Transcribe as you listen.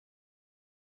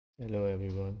Hello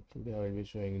everyone, today I will be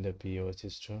showing the PO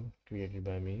system created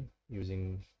by me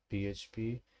using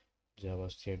PHP,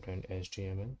 JavaScript and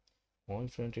HTML. On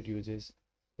front it uses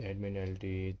admin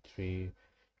LT3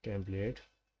 template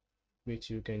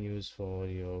which you can use for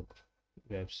your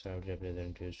website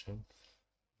representation,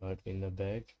 but in the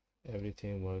back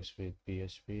everything works with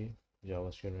PHP,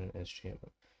 JavaScript and HTML.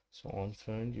 So on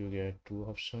front you get two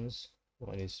options,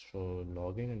 one is for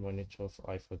login and one is for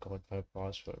I forgot my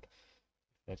password.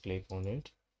 If I click on it,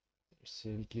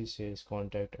 simply says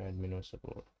contact admin or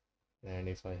support. And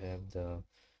if I have the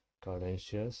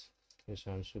credentials, yes,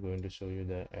 I'm also going to show you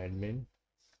the admin.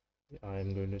 I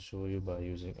am going to show you by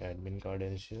using admin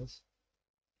credentials.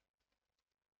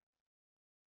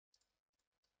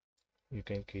 You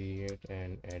can create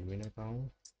an admin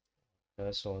account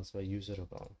plus also a user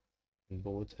account, and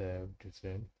both have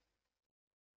different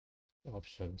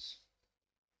options.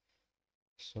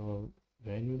 So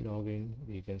when we log in,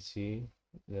 we can see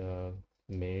the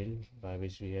mail by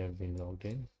which we have been logged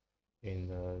in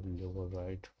the lower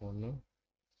right corner,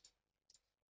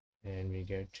 and we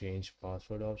get change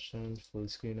password option, full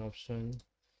screen option,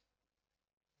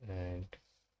 and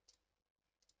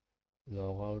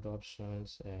logout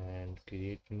options and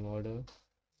create new order.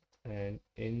 And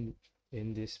in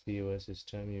this POS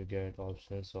system you get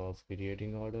options of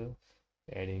creating order,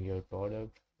 adding your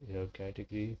product, your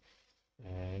category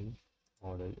and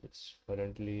order list.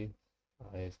 Currently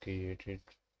I have created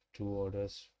two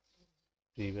orders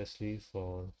previously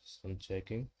for some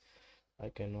checking. I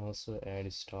can also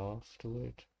add staff to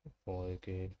it for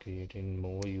creating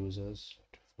more users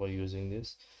for using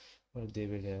this, but they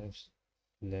will have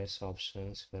less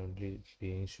options currently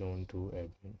being shown to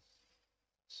admin.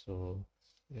 So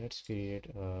let's create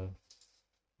a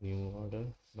new order,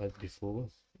 but before,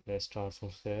 let's start from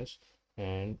scratch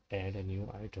and add a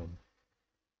new item.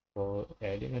 For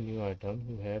adding a new item,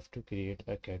 you have to create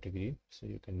a category so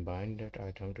you can bind that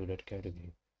item to that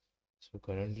category. So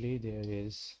currently there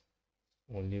is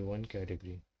only one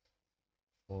category.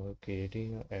 For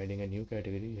adding a new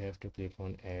category, you have to click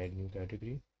on add new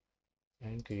category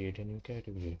and create a new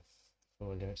category.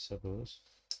 So let's suppose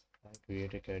I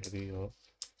create a category of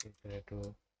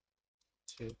potato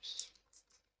chips.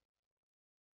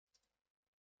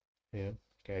 Here,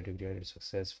 category added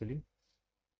successfully.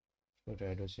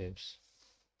 Potato chips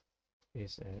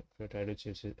potato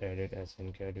chips is added as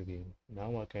in category.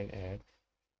 Now I can add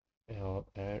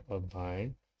a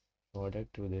bind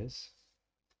product to this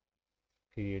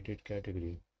created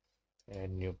category. Add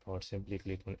new product. Simply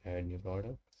click on add new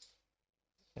product.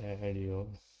 Add your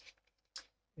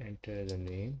enter the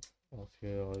name of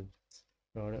your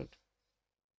product.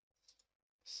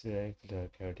 Select the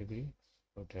category,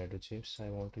 potato chips I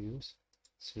want to use.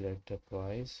 Select the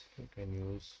price. You can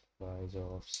use price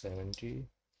of 70.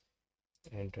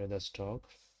 Enter the stock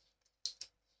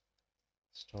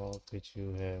which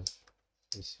you have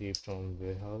received from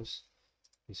warehouse.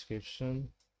 Description,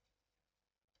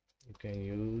 you can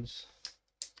use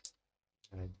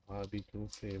like barbecue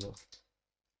flavor.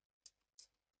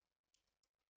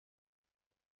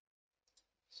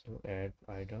 So add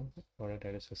item, product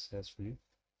added successfully.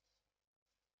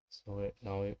 So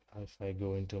now if I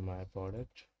go into my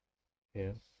product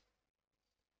here,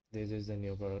 this is the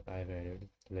new product I've added.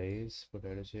 Lay's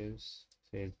potato chips,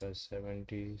 sale plus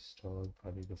 70, stock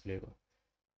barbecue flavor.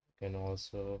 You can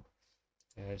also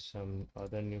add some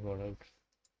other new product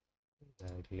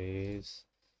like Lay's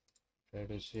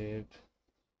potato chip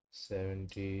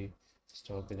 70,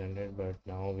 stock is 100, but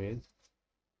now with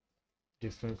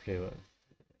different flavor.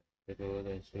 Because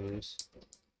I choose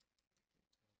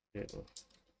flavor.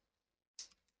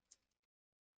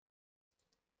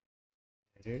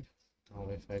 Edit. Now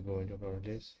if I go into product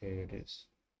list, here it is.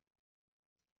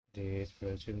 This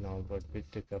purchase now got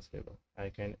with the flavor. I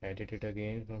can edit it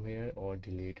again from here or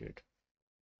delete it.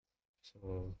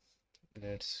 So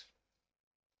let's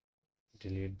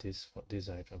delete this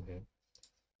item here.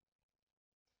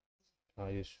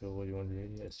 Are you sure you want to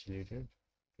delete? Yes, delete it.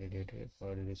 Delete it.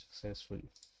 Product is successful.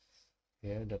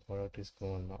 Here the product is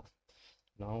gone now.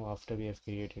 Now after we have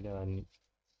created a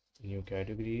new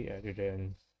category, added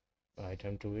an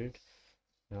item to it,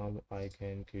 now I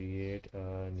can create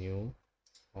a new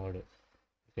order.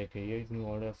 You can create new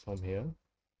order from here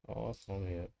or from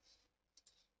here.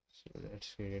 So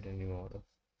let's create a new order.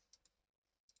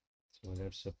 So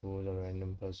let's suppose a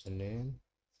random person name.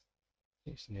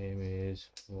 His name is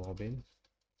Robin.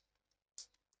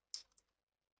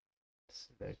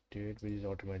 Select it, which is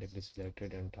automatically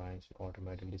selected, and times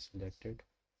automatically selected.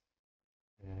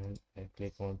 And I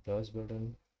click on plus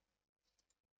button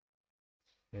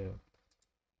here.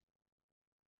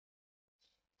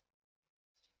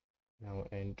 Now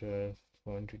enter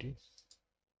quantity.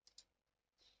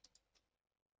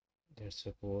 Let's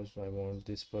suppose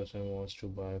this person wants to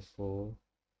buy 4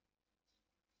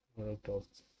 product of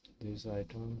this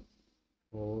item,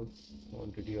 4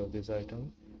 quantity of this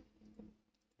item.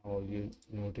 Now you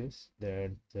notice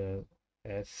that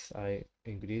as I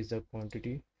increase the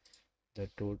quantity, the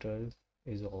total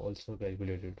is also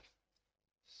calculated.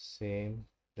 Same,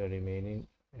 the remaining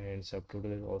and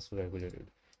subtotal is also calculated.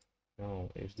 Now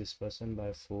if this person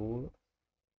buy 4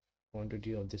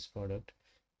 quantity of this product,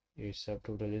 its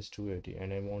subtotal is 280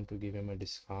 and I want to give him a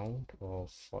discount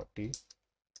of 40.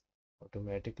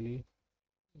 Automatically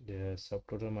the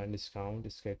subtotal minus discount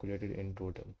is calculated in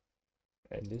total,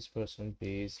 and this person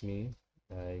pays me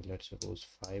like, let's suppose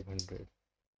 500.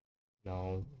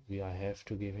 Now I have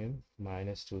to give him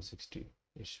minus 260.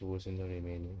 It shows in the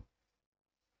remaining.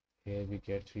 Here we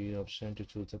get 3 options to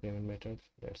choose the payment method.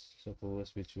 Let's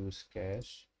suppose we choose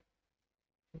cash.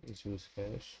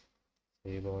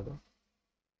 Save order.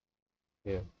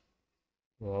 Here,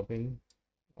 Robin,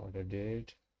 order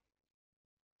date,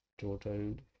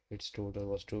 total, its total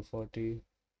was 240.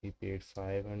 He paid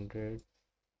 500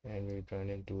 and we returned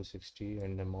in 260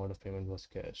 and the amount of payment was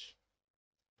cash.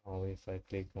 Now if I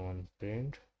click on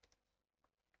print,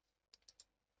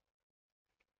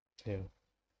 here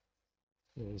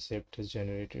the receipt is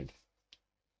generated.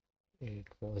 It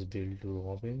was billed to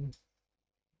Robin.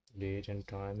 Date and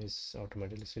time is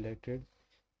automatically selected.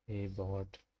 He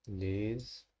bought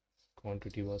Lay's.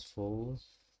 Quantity was 4.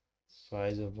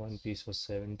 Price of one piece was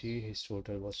 70. His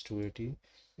total was 280.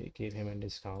 We gave him a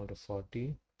discount of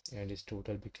 40 and his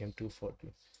total became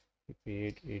 240. He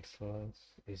paid it for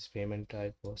his payment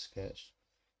type was cash.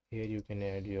 Here you can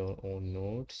add your own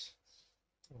notes,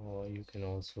 or you can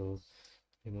also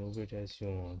remove it as you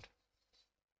want.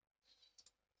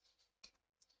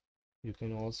 You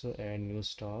can also add new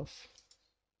staff.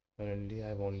 Currently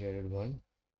I've only added one,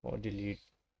 or delete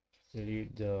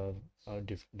other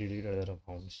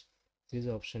accounts. This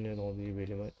option is only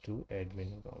available to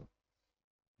admin account.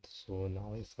 So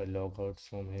now if I log out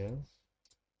from here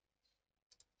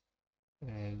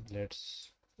and let's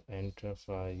enter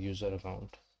for user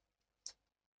account.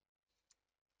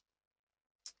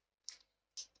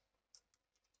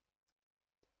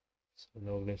 So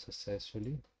logged in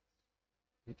successfully.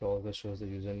 It also shows the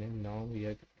username. Now we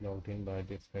are logged in by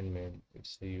different mail.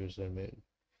 It's the user mail.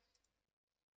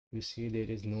 You see there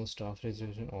is no staff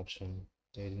registration option.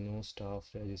 There is no staff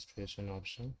registration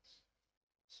option.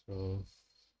 So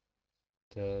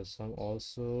some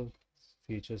also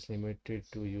features limited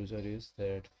to user is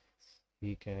that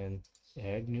he can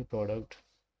add new product,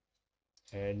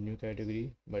 add new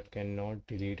category, but cannot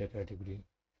delete a category.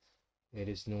 There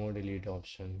is no delete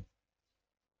option.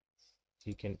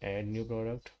 He can add new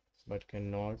product but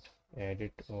cannot add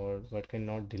it but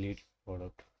cannot delete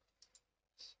product.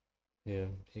 Here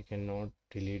he cannot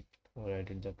delete or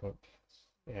edit the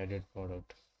added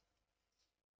product.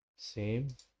 Same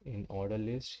in order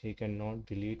list, he cannot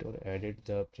delete or edit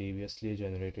the previously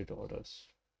generated orders.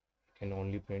 He can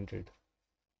only print it.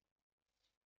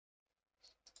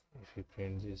 If we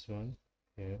print this one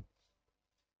here,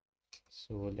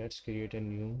 so let's create a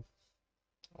new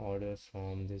order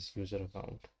from this user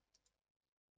account.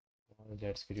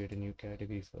 Let's create a new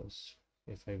category first.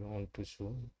 If I want to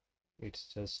show,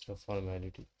 it's just a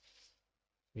formality.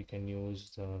 We can use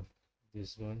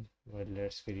this one, but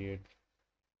let's create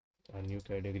a new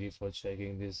category for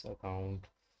checking this account.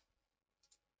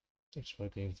 It's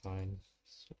working fine.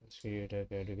 So let's create a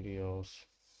category of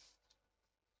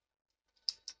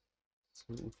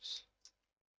fruits.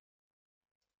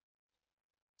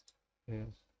 Here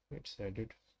it's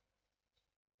added.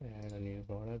 Add a new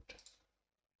product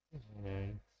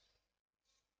and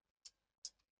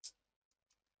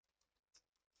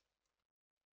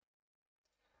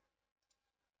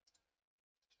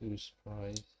choose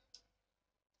price.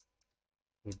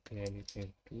 Could be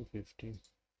anything. 250.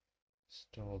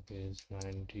 Stock is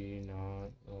 99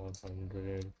 or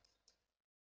 100.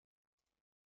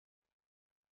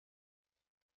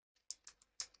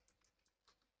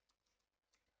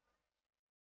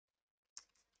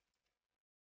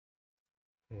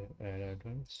 Here add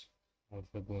items.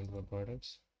 After going to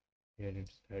products, here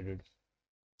it's added.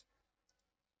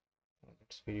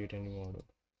 Let's create a new order.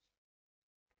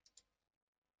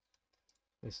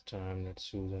 This time let's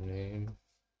choose a name.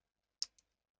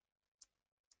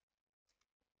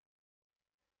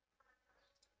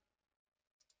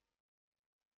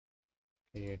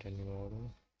 Create a new order.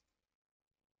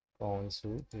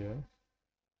 Console here.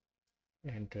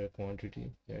 Enter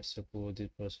quantity. Let's suppose this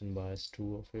person buys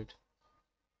 2 of it.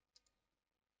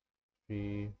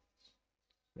 3,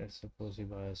 Let's suppose he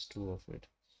buys 2 of it,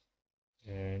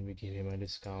 and we give him a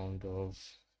discount of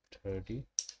 30,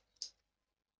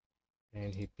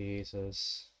 and he pays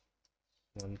us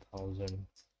 1000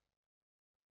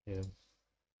 here.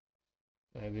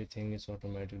 Everything is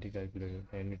automatically calculated,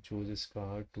 and we choose this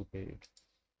card to pay it.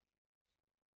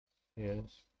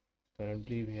 Yes,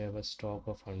 currently we have a stock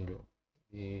of 100.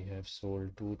 We have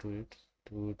sold 2 to it,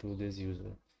 2 to this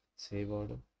user. Save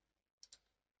order.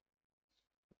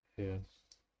 Here,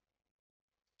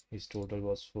 his total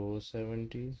was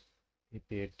 470. He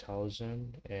paid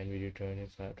 1000, and we return him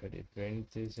 530.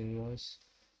 Print this invoice.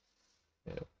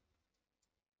 Here,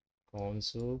 corn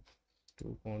soup,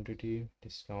 2 quantity,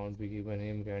 discount we given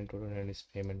him, grand total, and his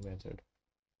payment method.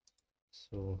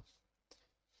 So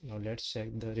now let's check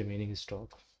the remaining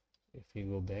stock. If we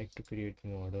go back to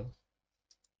creating order,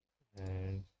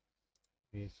 and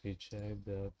if we check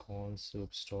the corn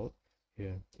soup stock,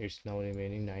 here it's now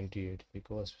remaining 98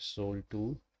 because we sold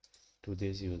 2 to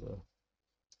this user.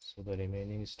 So the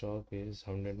remaining stock is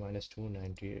 100 minus 2,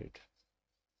 98.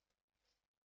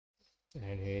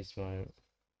 And here's my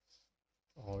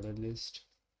order list,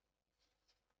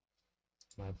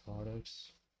 my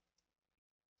products.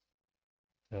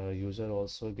 The user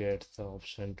also gets the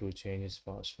option to change his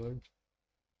password.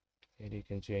 Here he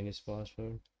can change his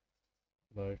password,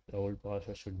 but the old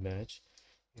password should match.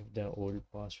 If the old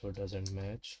password doesn't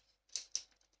match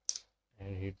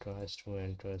and he tries to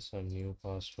enter some new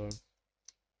password,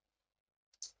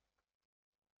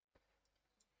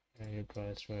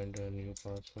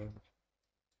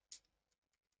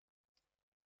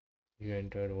 you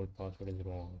entered old password is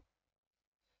wrong.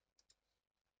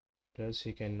 Thus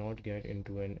he cannot get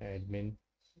into an admin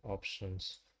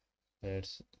options.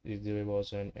 That's if there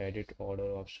was an edit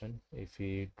order option. If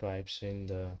he types in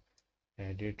the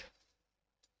edit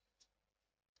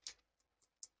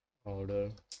order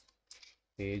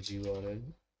page URL,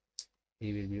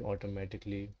 he will be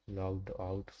automatically logged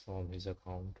out from his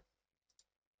account.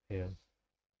 Here,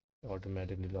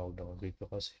 automatically logged out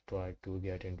because he tried to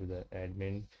get into the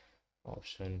admin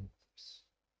options.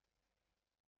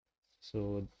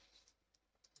 So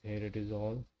here it is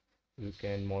all. You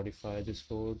can modify this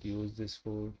code, use this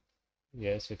code.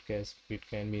 Yes, it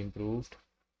can be improved.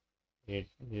 There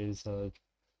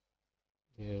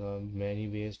are many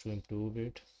ways to improve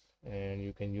it, and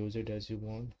you can use it as you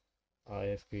want. I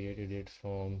have created it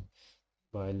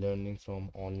by learning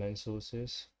from online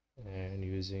sources and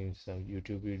using some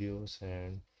YouTube videos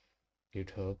and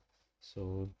GitHub.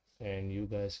 So, and you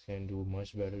guys can do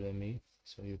much better than me.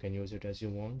 So you can use it as you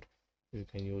want. You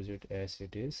can use it as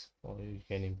it is, or you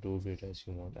can improve it as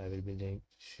you want. I will be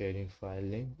sharing file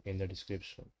link in the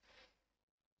description.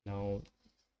 Now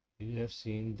you have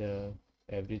seen the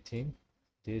everything.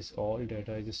 This all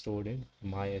data is stored in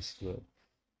MySQL,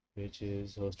 which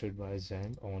is hosted by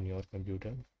Xampp on your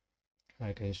computer.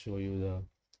 I can show you the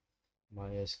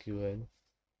MySQL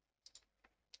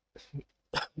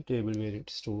table where it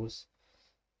stores.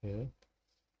 Here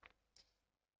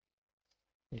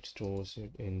it stores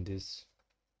it in this.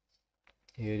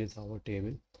 Here is our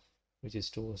table which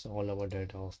stores all our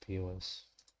data of POS.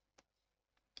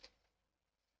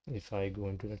 If I go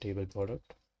into the table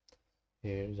product,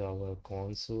 here is our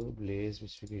console blaze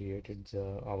which we created,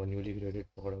 our newly created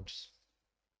products.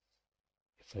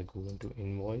 If I go into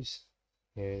invoice,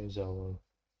 here is our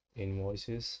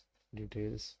invoices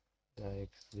details, like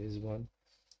this one.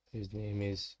 His name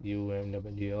is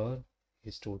UMWR.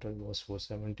 His total was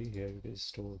 470. Here it is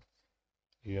stored.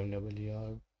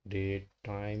 UMWR, date,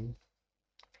 time,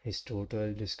 his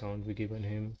total discount we given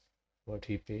him, what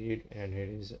he paid, and here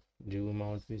is due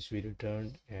amount which we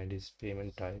returned, and his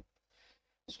payment type.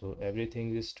 So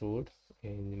everything is stored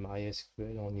in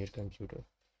MySQL on your computer.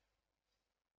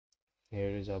 Here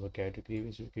is our category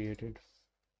which we created,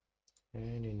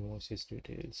 and invoices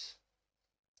details,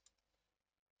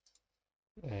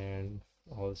 and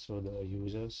also the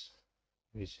users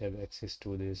which have access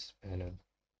to this panel.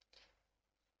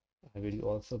 I will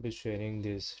also be sharing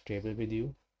this table with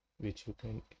you, which you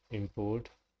can import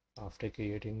after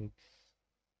creating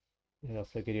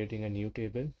a new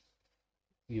table.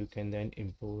 You can then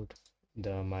import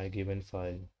the my given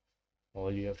file.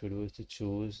 All you have to do is to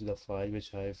choose the file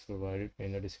which I have provided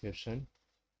in the description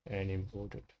and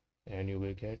import it, and you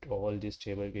will get all this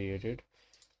table created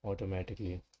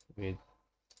automatically with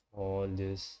all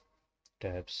these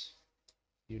tabs.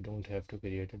 You don't have to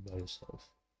create it by yourself.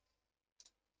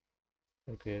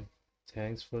 Okay,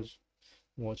 thanks for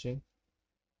watching.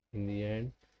 In the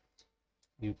end,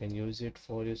 you can use it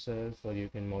for yourself or you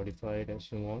can modify it as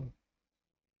you want.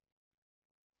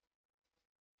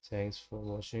 Thanks for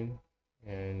watching.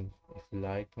 And if you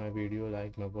like my video,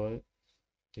 like my work,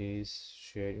 please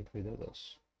share it with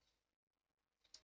others.